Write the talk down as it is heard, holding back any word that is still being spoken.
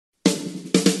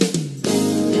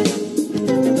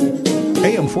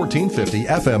1450,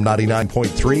 FM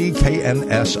 99.3,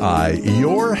 KNSI.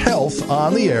 Your health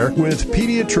on the air with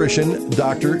Pediatrician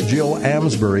Dr. Jill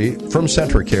Amsberry from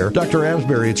CentraCare. Dr.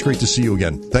 Amsberry, it's great to see you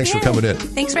again. Thanks for coming in.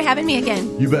 Thanks for having me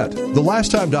again. You bet. The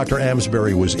last time Dr.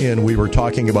 Amsberry was in, we were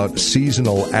talking about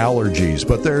seasonal allergies,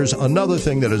 but there's another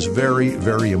thing that is very,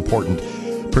 very important,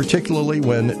 particularly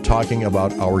when talking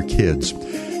about our kids,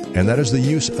 and that is the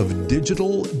use of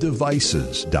digital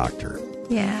devices, doctor.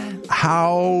 Yeah.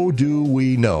 How do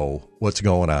we know what's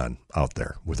going on out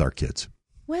there with our kids?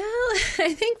 Well,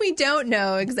 I think we don't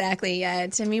know exactly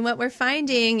yet. I mean, what we're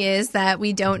finding is that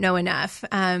we don't know enough.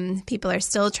 People are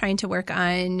still trying to work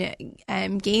on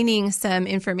gaining some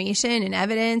information and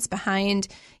evidence behind,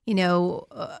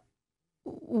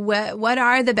 what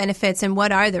are the benefits and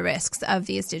what are the risks of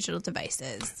these digital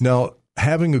devices. Now,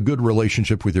 having a good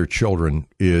relationship with your children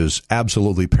is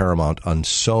absolutely paramount on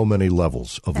so many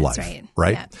levels of life,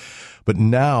 right? Yeah. But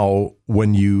now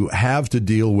when you have to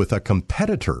deal with a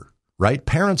competitor, right?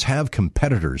 Parents have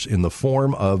competitors in the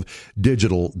form of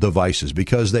digital devices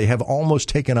because they have almost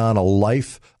taken on a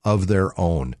life of their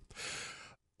own.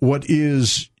 What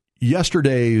is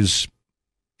yesterday's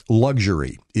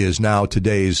luxury is now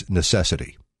today's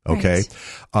necessity, okay?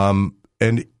 Right.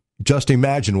 And just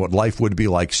imagine what life would be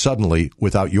like suddenly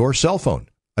without your cell phone.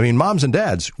 I mean, moms and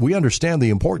dads, we understand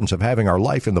the importance of having our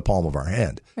life in the palm of our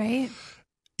hand. Right.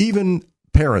 Even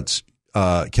parents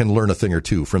can learn a thing or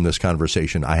two from this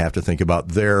conversation. I have to think about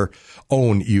their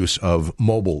own use of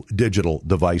mobile digital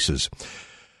devices.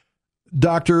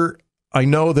 Doctor, I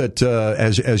know that,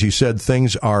 as you said,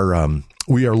 things are,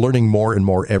 we are learning more and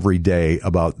more every day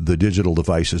about the digital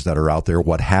devices that are out there,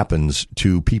 what happens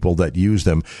to people that use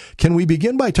them. Can we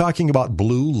begin by talking about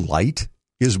blue light?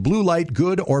 Is blue light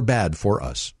good or bad for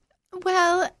us?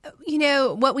 Well,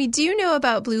 what we do know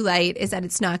about blue light is that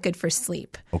it's not good for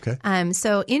sleep. Okay.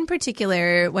 So in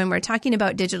particular, when we're talking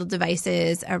about digital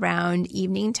devices around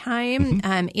evening time,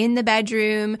 in the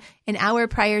bedroom, an hour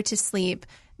prior to sleep,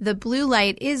 the blue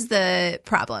light is the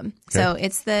problem. Okay. So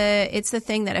it's the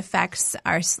thing that affects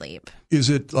our sleep. Is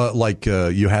it like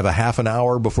you have a half an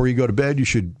hour before you go to bed, you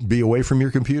should be away from your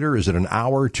computer? Is it an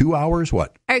hour, 2 hours?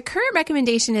 What? Our current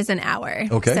recommendation is an hour.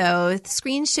 Okay. So the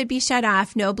screens should be shut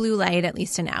off, no blue light, at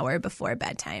least an hour before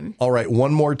bedtime. All right.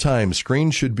 One more time. Screen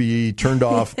should be turned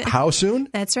off how soon?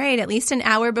 That's right. At least an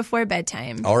hour before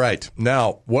bedtime. All right.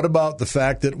 Now, what about the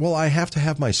fact that, I have to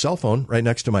have my cell phone right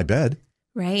next to my bed?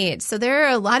 Right. So there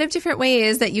are a lot of different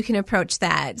ways that you can approach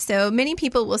that. So many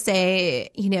people will say,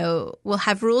 we'll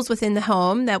have rules within the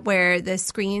home that where the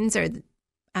screens or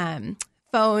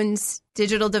phones,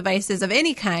 digital devices of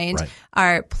any kind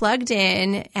are plugged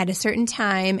in at a certain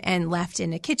time and left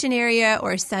in a kitchen area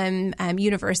or some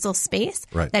universal space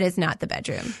that is not the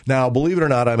bedroom. Now, believe it or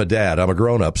not, I'm a dad. I'm a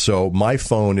grown-up, so my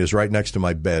phone is right next to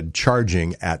my bed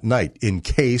charging at night in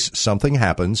case something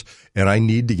happens and I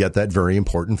need to get that very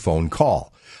important phone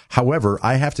call. However,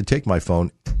 I have to take my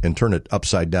phone and turn it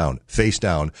upside down, face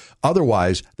down.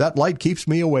 Otherwise, that light keeps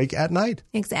me awake at night.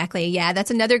 Exactly. Yeah,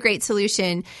 that's another great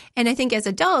solution. And I think as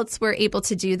adults, we're able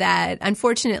to do that.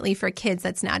 Unfortunately, for kids,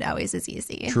 that's not always as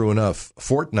easy. True enough.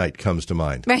 Fortnite comes to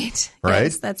mind. Right.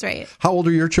 Yes, that's right. How old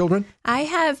are your children? I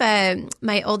have,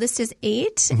 my oldest is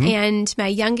 8, and my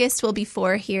youngest will be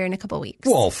 4 here in a couple weeks.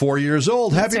 Well, 4 years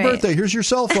old. Happy birthday. Here's your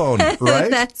cell phone, right?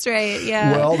 That's right,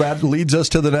 yeah. Well, that leads us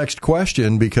to the next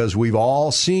question because we've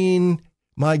all seen,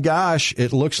 my gosh,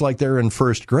 it looks like they're in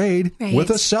first grade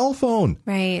with a cell phone.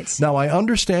 Right. Now, I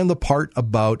understand the part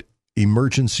about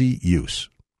emergency use,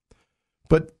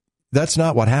 but that's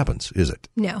not what happens, is it?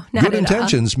 No, not Good at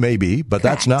intentions, all. maybe, but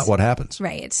that's not what happens.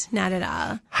 Right, not at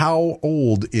all. How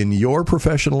old, in your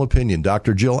professional opinion,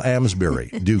 Dr. Jill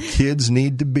Amsberry, do kids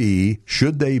need to be?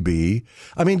 Should they be?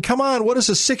 I mean, come on, what does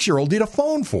a 6-year-old need a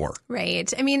phone for?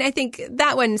 Right. I mean, I think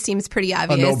that one seems pretty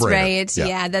obvious, a no-brainer. Right?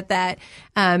 Yeah, that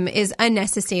is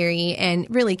unnecessary and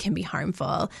really can be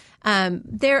harmful.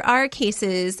 There are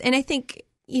cases, and I think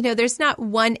there's not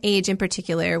one age in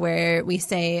particular where we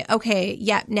say, okay,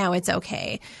 yeah, now it's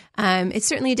okay. It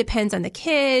certainly depends on the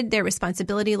kid, their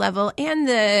responsibility level, and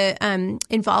the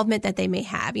involvement that they may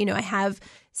have. I have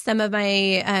some of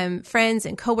my friends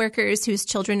and coworkers whose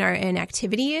children are in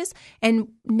activities, and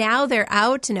now they're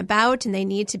out and about, and they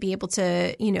need to be able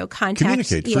to,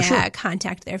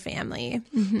 contact their family.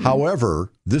 Mm-hmm.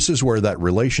 However, this is where that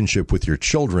relationship with your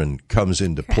children comes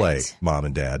into play, mom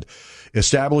and dad.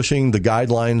 Establishing the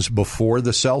guidelines before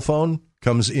the cell phone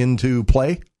comes into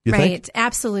play, you think?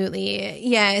 Absolutely.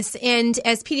 Yes. And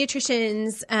as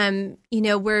pediatricians,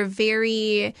 we're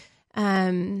very,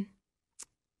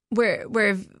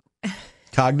 we're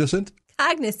cognizant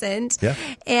cognizant. Yeah.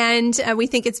 And we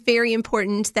think it's very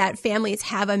important that families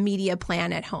have a media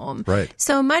plan at home. Right.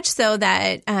 So much so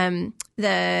that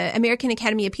the American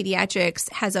Academy of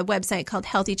Pediatrics has a website called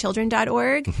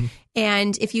healthychildren.org. Mm-hmm.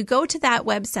 And if you go to that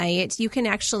website, you can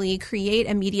actually create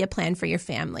a media plan for your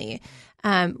family.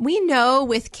 We know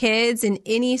with kids and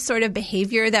any sort of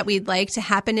behavior that we'd like to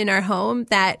happen in our home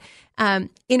that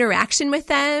interaction with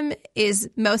them is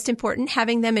most important.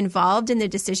 Having them involved in the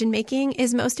decision making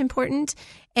is most important.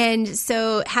 And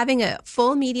so having a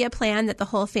full media plan that the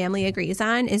whole family agrees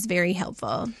on is very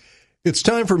helpful. It's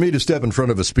time for me to step in front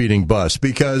of a speeding bus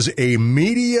because a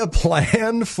media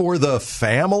plan for the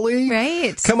family?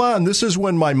 Right. Come on, this is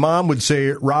when my mom would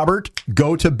say, Robert,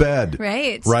 go to bed.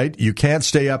 Right. Right? You can't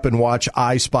stay up and watch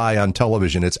I Spy on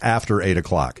television. It's after 8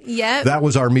 o'clock. Yep. That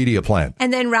was our media plan.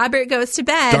 And then Robert goes to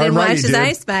bed and watches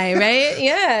I Spy, right?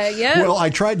 Yeah, yeah. Well,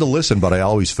 I tried to listen, but I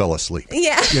always fell asleep.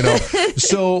 Yeah.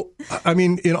 So, I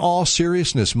mean, in all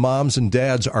seriousness, moms and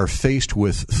dads are faced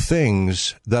with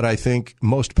things that I think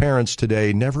most parents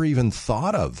today never even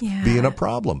thought of being a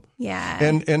problem. Yeah.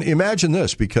 And imagine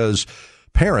this, because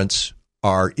parents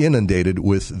are inundated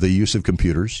with the use of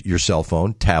computers, your cell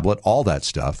phone, tablet, all that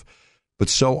stuff, but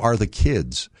so are the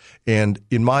kids. And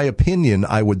in my opinion,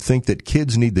 I would think that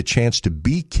kids need the chance to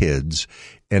be kids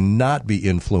and not be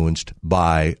influenced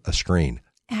by a screen.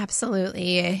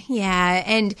 Absolutely. Yeah.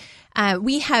 And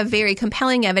we have very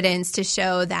compelling evidence to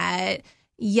show that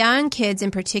young kids in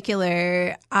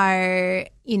particular are,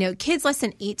 kids less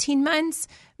than 18 months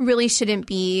really shouldn't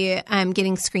be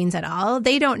getting screens at all.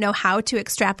 They don't know how to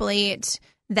extrapolate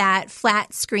that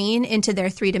flat screen into their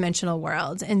three-dimensional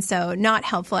world. And so not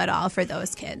helpful at all for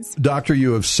those kids. Doctor,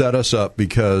 you have set us up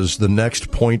because the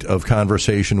next point of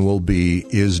conversation will be,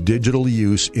 is digital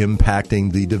use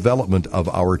impacting the development of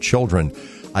our children?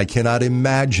 I cannot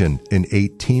imagine an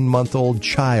 18-month-old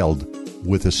child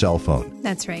with a cell phone.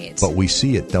 That's right. But we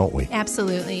see it, don't we?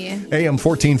 Absolutely. AM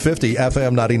 1450,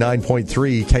 FM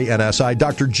 99.3, KNSI.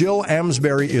 Dr. Jill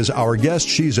Amsberry is our guest.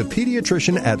 She's a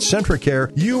pediatrician at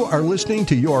CentraCare. You are listening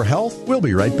to Your Health. We'll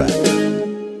be right back.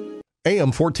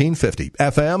 AM 1450,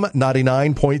 FM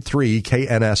 99.3,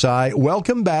 KNSI.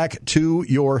 Welcome back to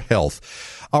Your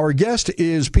Health. Our guest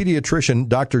is pediatrician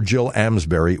Dr. Jill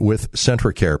Amsberry with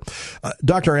CentraCare.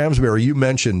 Dr. Amsberry, you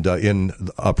mentioned in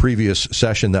a previous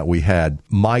session that we had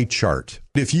MyChart.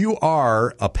 If you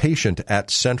are a patient at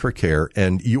CentraCare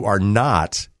and you are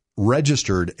not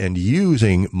registered and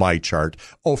using MyChart,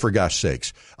 oh, for gosh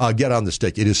sakes, get on the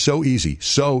stick. It is so easy,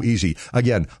 so easy.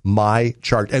 Again,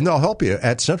 MyChart. And they'll help you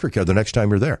at CentraCare the next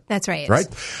time you're there. That's right. Right?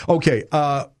 Okay.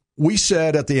 We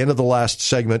said at the end of the last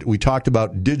segment, we talked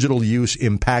about digital use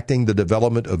impacting the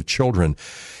development of children.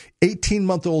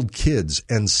 18-month-old kids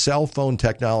and cell phone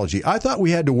technology. I thought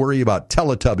we had to worry about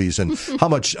Teletubbies and how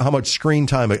much screen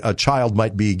time a child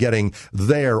might be getting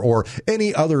there or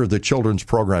any other of the children's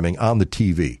programming on the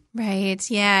TV. Right.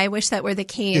 Yeah, I wish that were the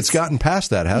case. It's gotten past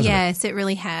that, hasn't it? Yes, it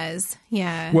really has.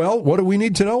 Yeah. Well, what do we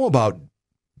need to know about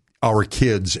our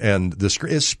kids and the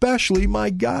screen, especially, my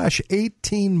gosh,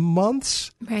 18 months?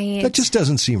 Right. That just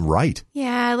doesn't seem right.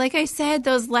 Yeah. Like I said,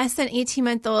 those less than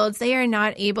 18-month-olds, they are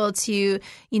not able to,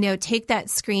 take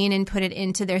that screen and put it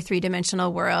into their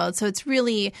three-dimensional world. So it's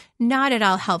really not at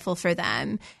all helpful for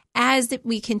them. As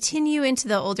we continue into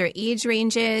the older age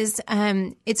ranges,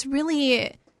 it's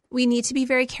really, we need to be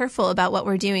very careful about what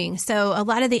we're doing. So a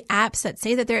lot of the apps that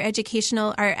say that they're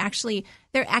educational are actually,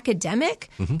 they're academic,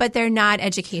 but they're not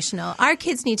educational. Our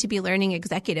kids need to be learning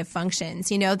executive functions,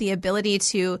 the ability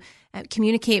to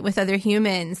communicate with other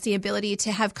humans, the ability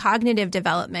to have cognitive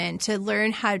development, to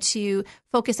learn how to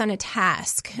focus on a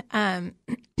task,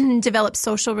 develop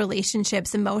social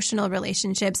relationships, emotional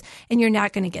relationships, and you're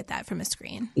not going to get that from a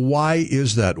screen. Why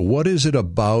is that? What is it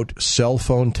about cell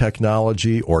phone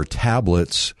technology or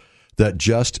tablets that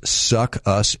just suck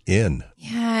us in?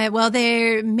 Yeah, well,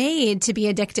 they're made to be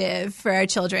addictive for our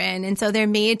children, and so they're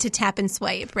made to tap and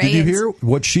swipe, right? Did you hear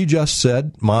what she just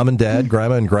said, Mom and Dad,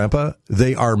 Grandma and Grandpa?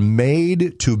 They are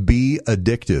made to be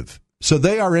addictive. So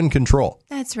they are in control.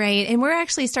 That's right. And we're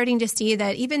actually starting to see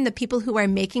that even the people who are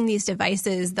making these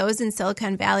devices, those in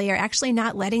Silicon Valley, are actually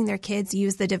not letting their kids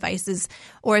use the devices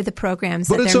or the programs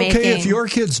that they're making. But it's okay if your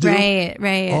kids do.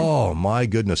 Right. Oh, my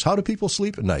goodness. How do people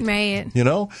sleep at night? Right.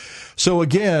 So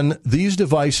again, these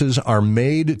devices are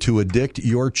made to addict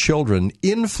your children,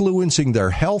 influencing their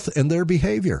health and their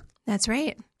behavior. That's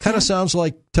right. Kind of sounds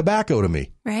like tobacco to me.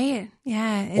 Right.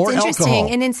 Yeah. It's or interesting.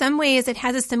 Alcohol. And in some ways, it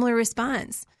has a similar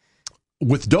response.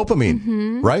 With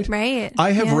dopamine, right? Right.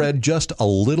 I have read just a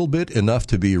little bit, enough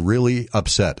to be really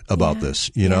upset about this,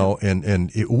 know,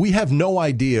 and we have no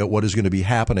idea what is going to be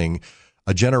happening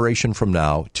a generation from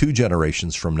now, 2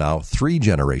 generations from now, 3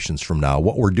 generations from now,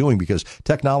 what we're doing, because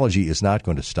technology is not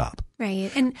going to stop.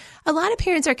 Right. And a lot of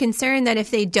parents are concerned that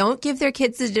if they don't give their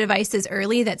kids the devices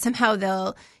early, that somehow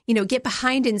they'll, get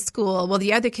behind in school. Well,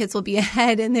 the other kids will be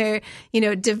ahead in their,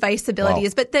 device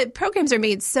abilities. Wow. But the programs are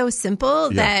made so simple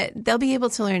that they'll be able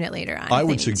to learn it later on. I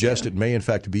would suggest it may, in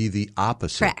fact, be the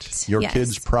opposite. Correct. Your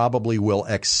kids probably will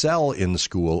excel in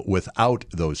school without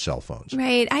those cell phones.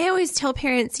 Right. I always tell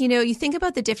parents, you think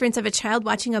about the difference of a child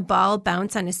watching a ball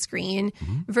bounce on a screen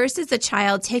versus a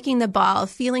child taking the ball,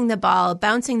 feeling the ball,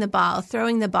 bouncing the ball,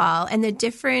 throwing the ball, and the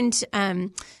different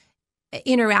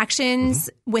interactions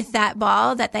with that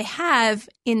ball that they have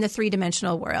in the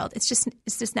 3-dimensional world. It's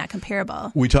just not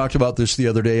comparable. We talked about this the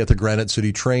other day at the Granite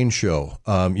City Train Show.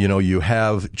 You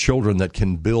have children that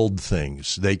can build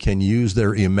things. They can use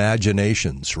their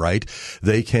imaginations, right?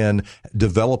 They can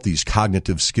develop these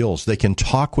cognitive skills. They can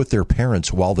talk with their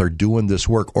parents while they're doing this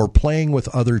work or playing with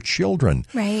other children.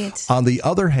 Right. On the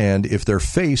other hand, if their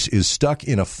face is stuck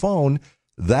in a phone,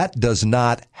 that does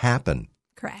not happen.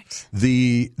 Correct.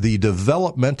 The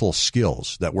developmental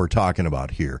skills that we're talking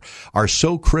about here are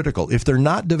so critical. If they're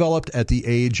not developed at the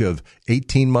age of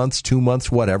 18 months, 2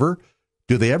 months, whatever,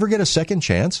 do they ever get a second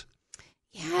chance?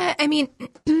 Yeah, I mean,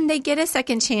 they get a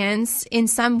second chance in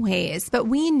some ways, but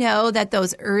we know that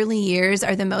those early years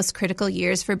are the most critical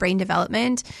years for brain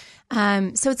development.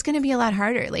 So it's going to be a lot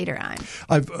harder later on.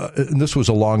 And this was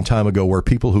a long time ago where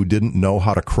people who didn't know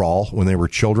how to crawl when they were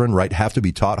children, right, have to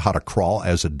be taught how to crawl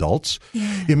as adults.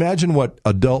 Yeah. Imagine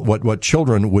what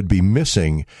children would be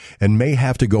missing and may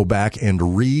have to go back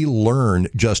and relearn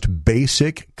just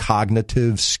basic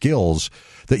cognitive skills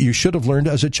that you should have learned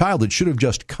as a child. It should have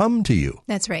just come to you.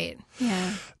 That's right.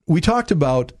 Yeah. We talked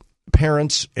about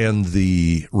parents and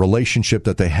the relationship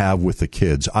that they have with the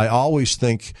kids. I always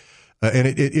think, and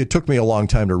it took me a long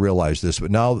time to realize this,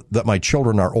 but now that my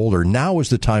children are older, now is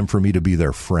the time for me to be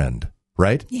their friend,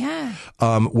 right? Yeah.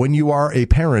 When you are a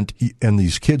parent and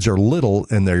these kids are little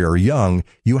and they are young,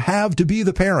 you have to be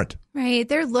the parent. Right.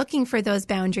 They're looking for those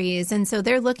boundaries. And so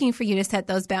they're looking for you to set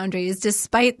those boundaries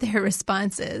despite their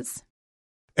responses.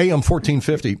 AM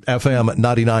 1450, FM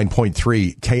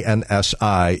 99.3,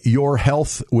 KNSI, Your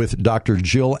Health with Dr.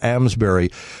 Jill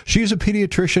Amsberry. She's a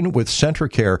pediatrician with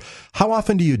CentraCare. How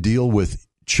often do you deal with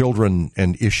children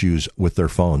and issues with their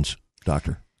phones,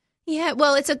 doctor? Yeah,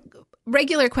 well, it's a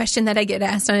regular question that I get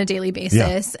asked on a daily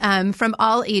basis from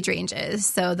all age ranges.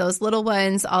 So those little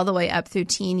ones all the way up through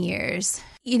teen years.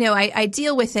 I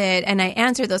deal with it and I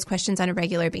answer those questions on a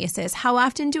regular basis. How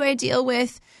often do I deal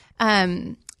with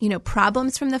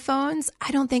problems from the phones?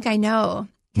 I don't think I know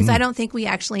because I don't think we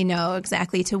actually know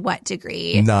exactly to what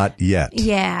degree. Not yet.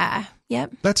 Yeah.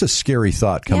 Yep. That's a scary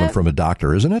thought coming from a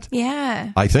doctor, isn't it?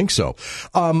 Yeah. I think so.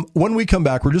 When we come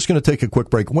back, we're just going to take a quick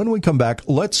break. When we come back,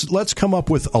 let's come up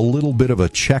with a little bit of a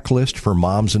checklist for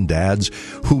moms and dads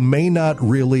who may not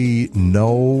really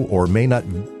know or may not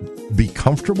be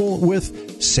comfortable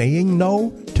with saying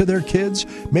no to their kids.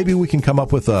 Maybe we can come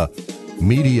up with a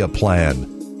media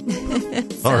plan.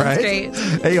 All right. Great.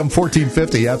 AM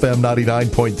 1450, FM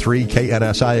 99.3,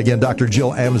 KNSI. Again, Dr.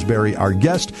 Jill Amsberry, our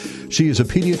guest. She is a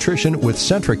pediatrician with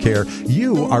CentraCare.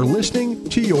 You are listening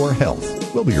to Your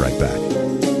Health. We'll be right back.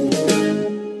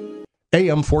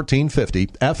 AM 1450,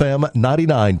 FM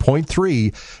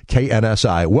 99.3,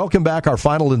 KNSI. Welcome back. Our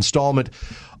final installment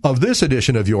of this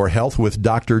edition of Your Health with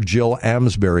Dr. Jill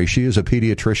Amsberry. She is a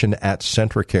pediatrician at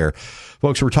CentraCare.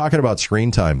 Folks, we're talking about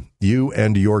screen time, you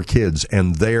and your kids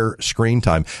and their screen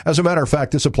time. As a matter of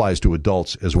fact, this applies to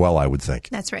adults as well, I would think.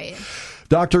 That's right.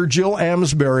 Dr. Jill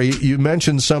Amsberry, you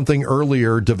mentioned something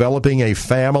earlier, developing a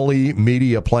family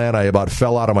media plan. I about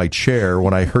fell out of my chair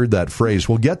when I heard that phrase.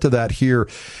 We'll get to that here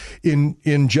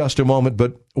in just a moment.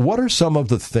 But what are some of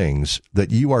the things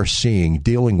that you are seeing,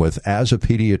 dealing with as a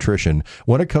pediatrician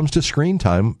when it comes to screen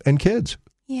time and kids?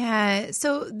 Yeah,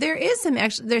 so there's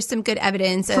some good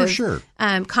evidence of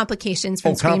complications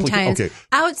from screen time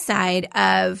outside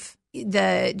of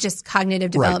the just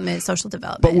cognitive development, social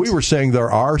development. But we were saying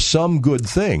there are some good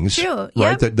things,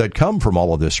 right, that come from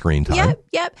all of this screen time.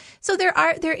 Yep. So there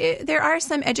are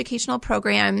some educational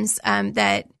programs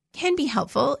that can be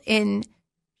helpful in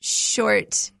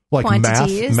short like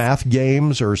quantities. math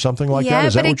games or something like that?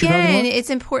 Is that what you're talking about? Yeah, but again, it's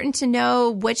important to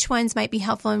know which ones might be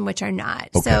helpful and which are not.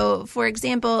 Okay. So, for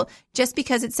example, just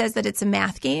because it says that it's a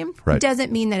math game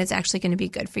doesn't mean that it's actually going to be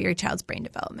good for your child's brain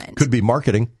development. Could be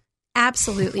marketing.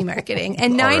 Absolutely marketing.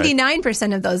 And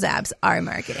 99% of those apps are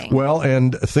marketing. Well,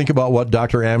 and think about what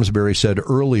Dr. Amsberry said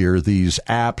earlier. These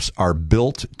apps are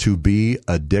built to be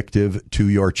addictive to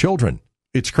your children.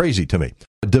 It's crazy to me.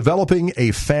 Developing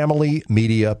a family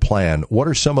media plan. What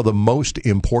are some of the most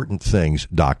important things,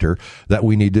 doctor, that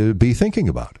we need to be thinking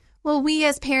about? Well, we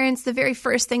as parents, the very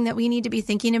first thing that we need to be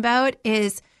thinking about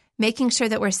is making sure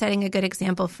that we're setting a good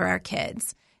example for our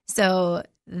kids. So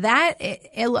that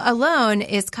alone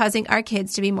is causing our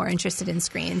kids to be more interested in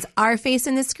screens. Our face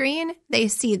in the screen, they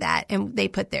see that and they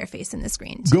put their face in the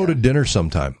screen too. Go to dinner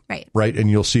sometime. Right. And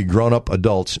you'll see grown-up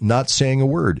adults not saying a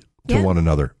word to one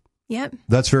another. Yep.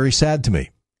 That's very sad to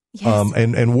me. Yes.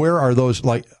 And where are those,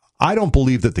 like, I don't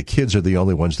believe that the kids are the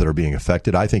only ones that are being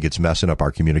affected. I think it's messing up our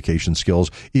communication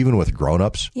skills, even with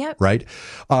grown-ups. Yep. Right?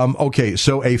 Okay,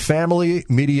 so a family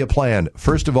media plan.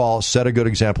 First of all, set a good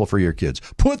example for your kids.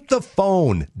 Put the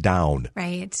phone down.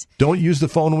 Right. Don't use the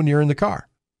phone when you're in the car.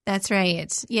 That's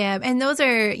right. Yeah. And those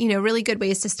are, really good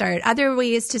ways to start. Other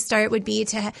ways to start would be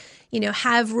to,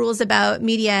 have rules about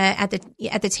media at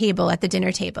the table, at the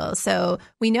dinner table. So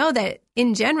we know that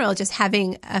in general, just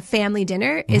having a family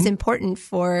dinner is important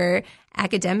for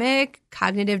academic,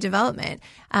 cognitive development.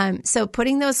 So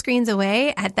putting those screens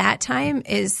away at that time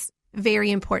is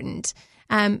very important.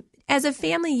 As a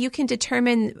family, you can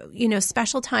determine,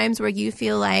 special times where you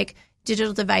feel like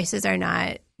digital devices are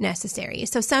not necessary.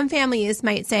 So some families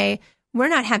might say, we're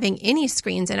not having any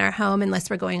screens in our home unless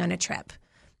we're going on a trip.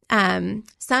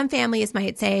 Some families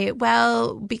might say,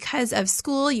 well, because of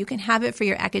school, you can have it for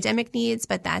your academic needs,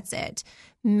 but that's it.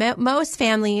 Most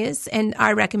families, and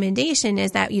our recommendation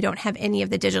is that you don't have any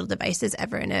of the digital devices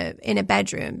ever in a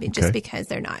bedroom, just because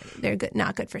they're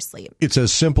not good for sleep. It's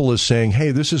as simple as saying,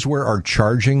 hey, this is where our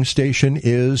charging station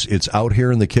is. It's out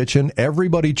here in the kitchen.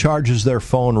 Everybody charges their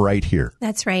phone right here.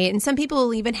 That's right. And some people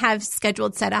will even have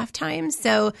scheduled set-off times,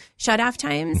 so shut-off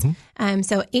times.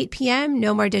 So 8 p.m.,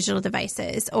 no more digital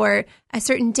devices, or a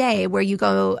certain day where you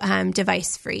go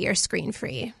device-free or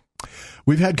screen-free.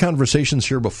 We've had conversations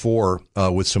here before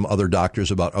with some other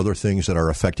doctors about other things that are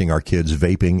affecting our kids.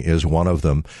 Vaping is one of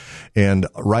them. And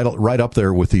right up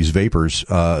there with these vapors,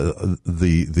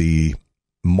 the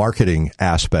marketing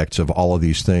aspects of all of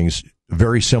these things,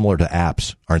 very similar to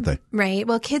apps, aren't they? Right.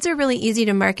 Well, kids are really easy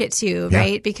to market to,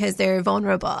 right? Because they're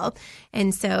vulnerable.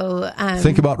 And so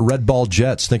think about Red Ball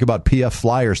jets. Think about PF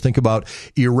flyers. Think about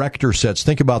erector sets.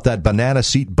 Think about that banana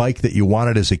seat bike that you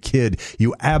wanted as a kid.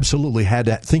 You absolutely had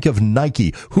to think of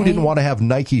Nike. Who didn't want to have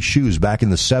Nike shoes back in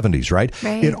the 70s, right?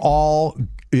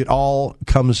 It all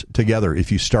comes together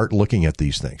if you start looking at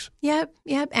these things. Yep,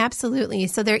 absolutely.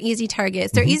 So they're easy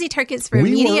targets. They're easy targets for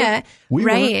media. We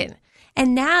were.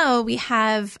 And now we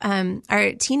have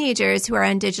our teenagers who are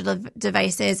on digital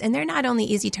devices, and they're not only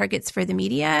easy targets for the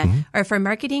media or for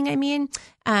marketing,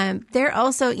 they're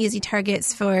also easy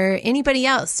targets for anybody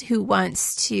else who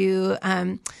wants to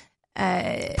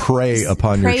prey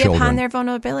upon your children. Upon their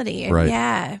vulnerability. Right.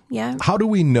 Yeah. How do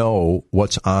we know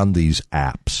what's on these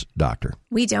apps, doctor?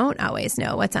 We don't always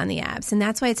know what's on the apps, and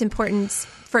that's why it's important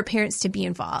for parents to be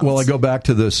involved. Well, I go back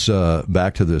to this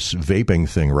vaping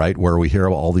thing, right, where we hear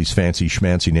all these fancy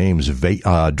schmancy names,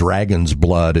 dragon's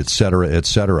blood, et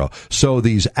cetera. So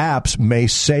these apps may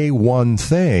say one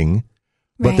thing,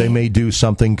 but they may do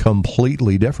something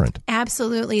completely different.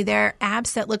 Absolutely. There are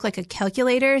apps that look like a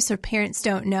calculator, so parents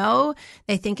don't know.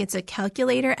 They think it's a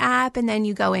calculator app, and then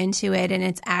you go into it, and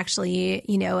it's actually,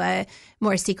 a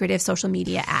more secretive social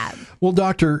media app. Well,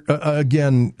 doctor,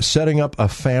 again, setting up a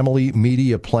family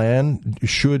media plan,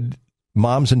 should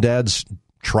moms and dads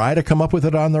try to come up with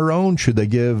it on their own? Should they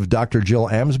give Dr. Jill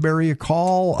Amsberry a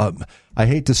call? I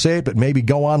hate to say it, but maybe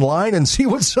go online and see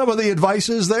what some of the advice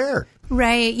is there.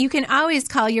 Right. You can always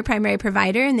call your primary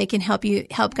provider and they can help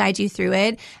guide you through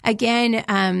it. Again,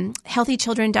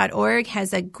 healthychildren.org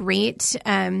has a great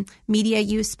media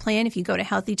use plan. If you go to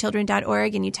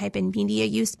healthychildren.org and you type in media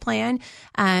use plan,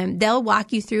 they'll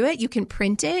walk you through it. You can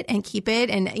print it and keep it,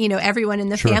 and everyone in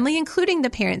the family, including the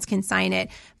parents, can sign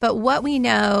it. But what we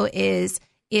know is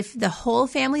if the whole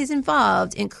family is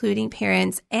involved, including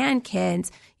parents and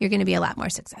kids, you're going to be a lot more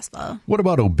successful. What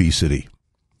about obesity?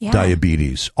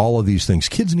 Diabetes, all of these things.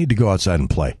 Kids need to go outside and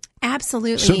play.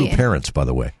 Absolutely. So do parents, by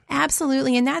the way.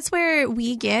 Absolutely. And that's where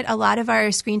we get a lot of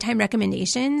our screen time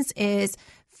recommendations is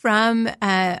from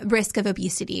risk of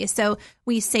obesity. So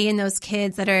we say in those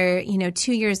kids that are,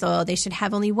 2 years old, they should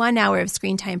have only 1 hour of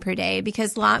screen time per day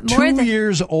because more 2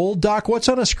 years old, Doc? What's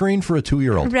on a screen for a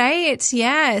 2-year-old? Right.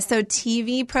 Yeah. So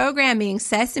TV programming,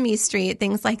 Sesame Street,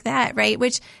 things like that, right?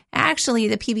 Which actually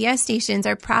the PBS stations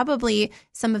are probably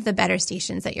some of the better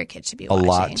stations that your kid should be watching. A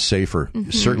lot safer.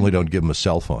 Certainly don't give them a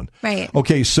cell phone. Right.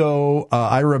 Okay. So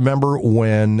I remember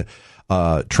when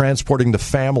transporting the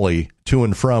family to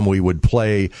and from, we would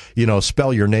play,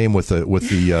 spell your name with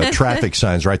the traffic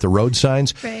signs, right? The road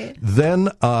signs. Right. Then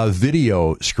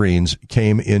video screens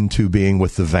came into being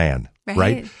with the van,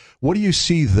 right? What do you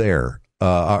see there?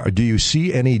 Do you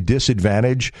see any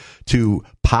disadvantage to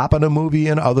popping a movie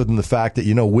in other than the fact that,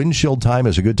 windshield time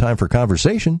is a good time for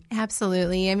conversation?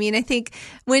 Absolutely. I mean, I think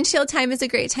windshield time is a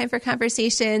great time for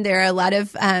conversation. There are a lot of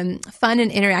fun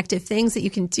and interactive things that you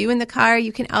can do in the car.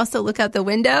 You can also look out the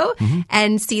window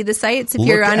and see the sights. If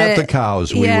you're on the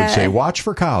cows. We would say, watch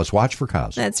for cows, watch for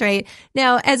cows. That's right.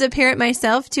 Now, as a parent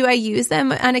myself, do I use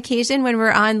them on occasion when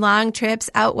we're on long trips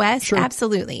out west? Sure.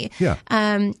 Absolutely. Yeah.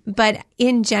 But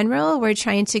in general, we're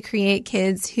trying to create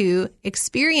kids who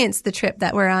experience the trip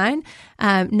that we're on,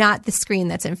 not the screen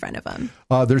that's in front of them.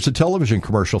 There's a television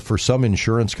commercial for some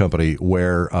insurance company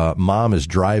where mom is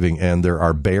driving and there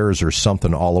are bears or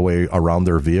something all the way around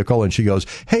their vehicle. And she goes,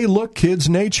 "Hey, look, kids,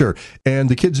 nature." And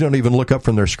the kids don't even look up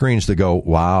from their screens to go,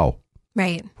 "Wow."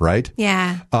 Right. Right?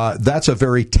 Yeah. That's a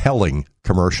very telling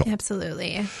commercial.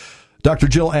 Absolutely. Dr.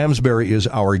 Jill Amsberry is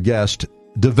our guest.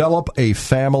 Develop a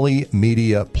family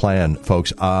media plan,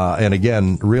 folks. And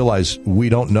again, realize we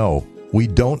don't know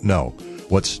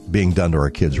what's being done to our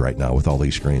kids right now with all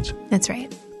these screens. That's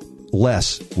right.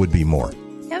 Less would be more.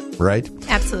 Yep. Right?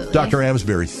 Absolutely. Dr.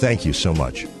 Amsberry, thank you so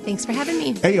much. Thanks for having me.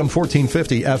 AM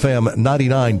 1450, FM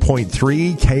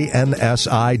 99.3,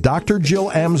 KNSI. Dr. Jill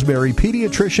Amsberry,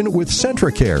 pediatrician with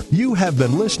CentraCare. You have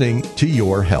been listening to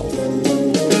Your Health.